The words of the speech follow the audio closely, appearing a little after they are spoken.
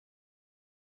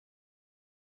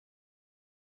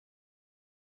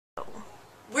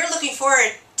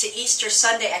forward to Easter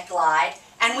Sunday at Glide,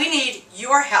 and we need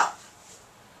your help.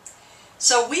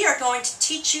 So we are going to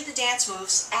teach you the dance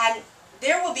moves, and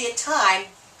there will be a time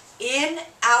in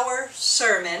our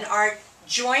sermon, our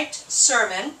joint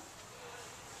sermon,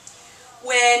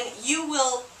 when you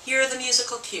will hear the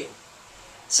musical cue.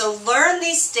 So learn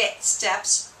these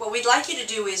steps. What we'd like you to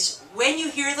do is, when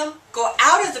you hear them, go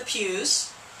out of the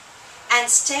pews and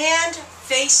stand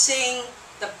facing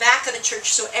the back of the church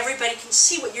so everybody can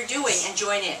see what you're doing and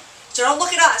join in. So don't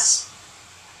look at us.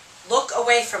 Look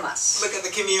away from us. Look at the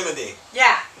community.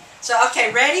 Yeah. So,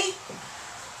 okay, ready?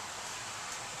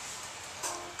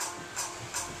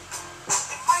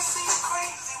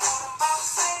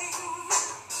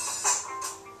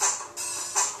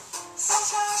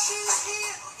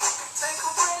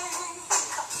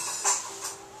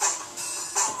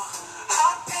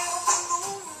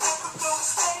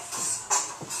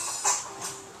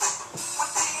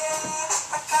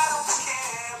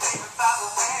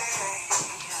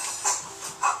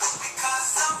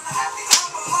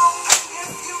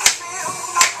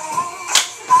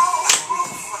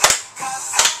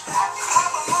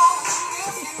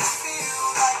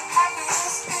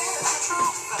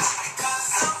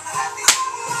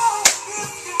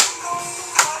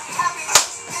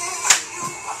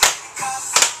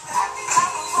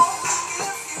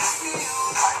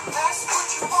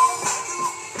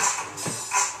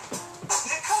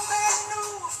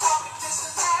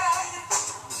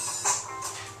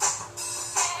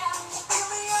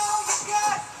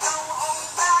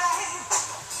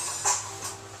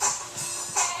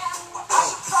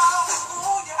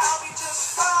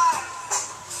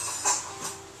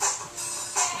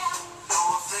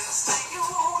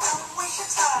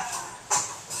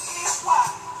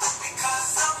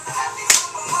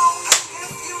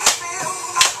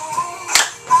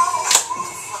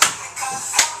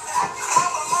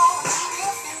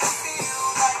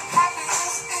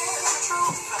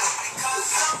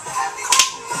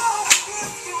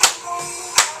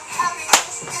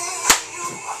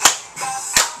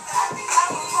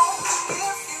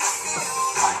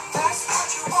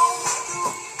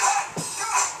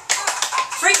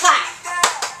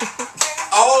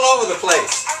 All over the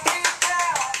place.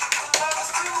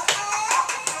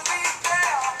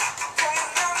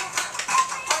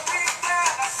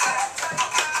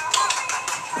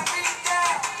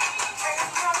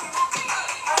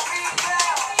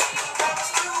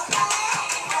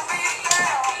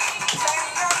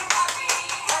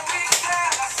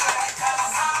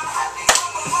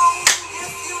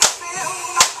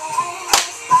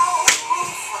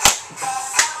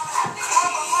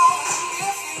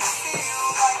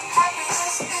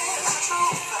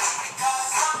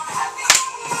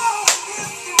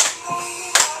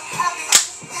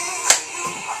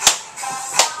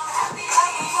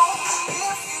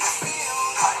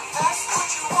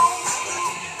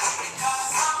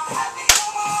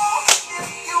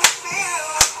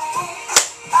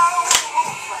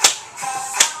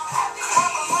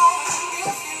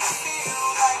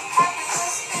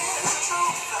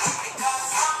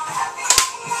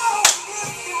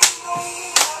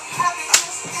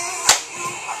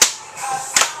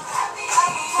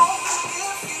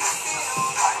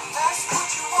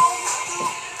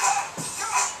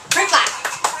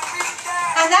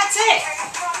 And that's it.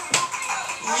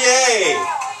 Yay!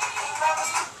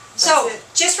 So,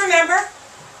 just remember,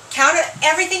 count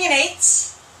everything in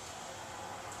eighths.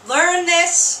 Learn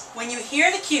this when you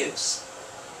hear the cues.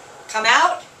 Come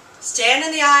out, stand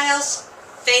in the aisles,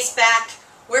 face back.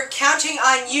 We're counting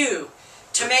on you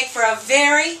to make for a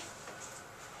very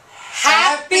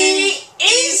happy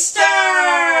Easter!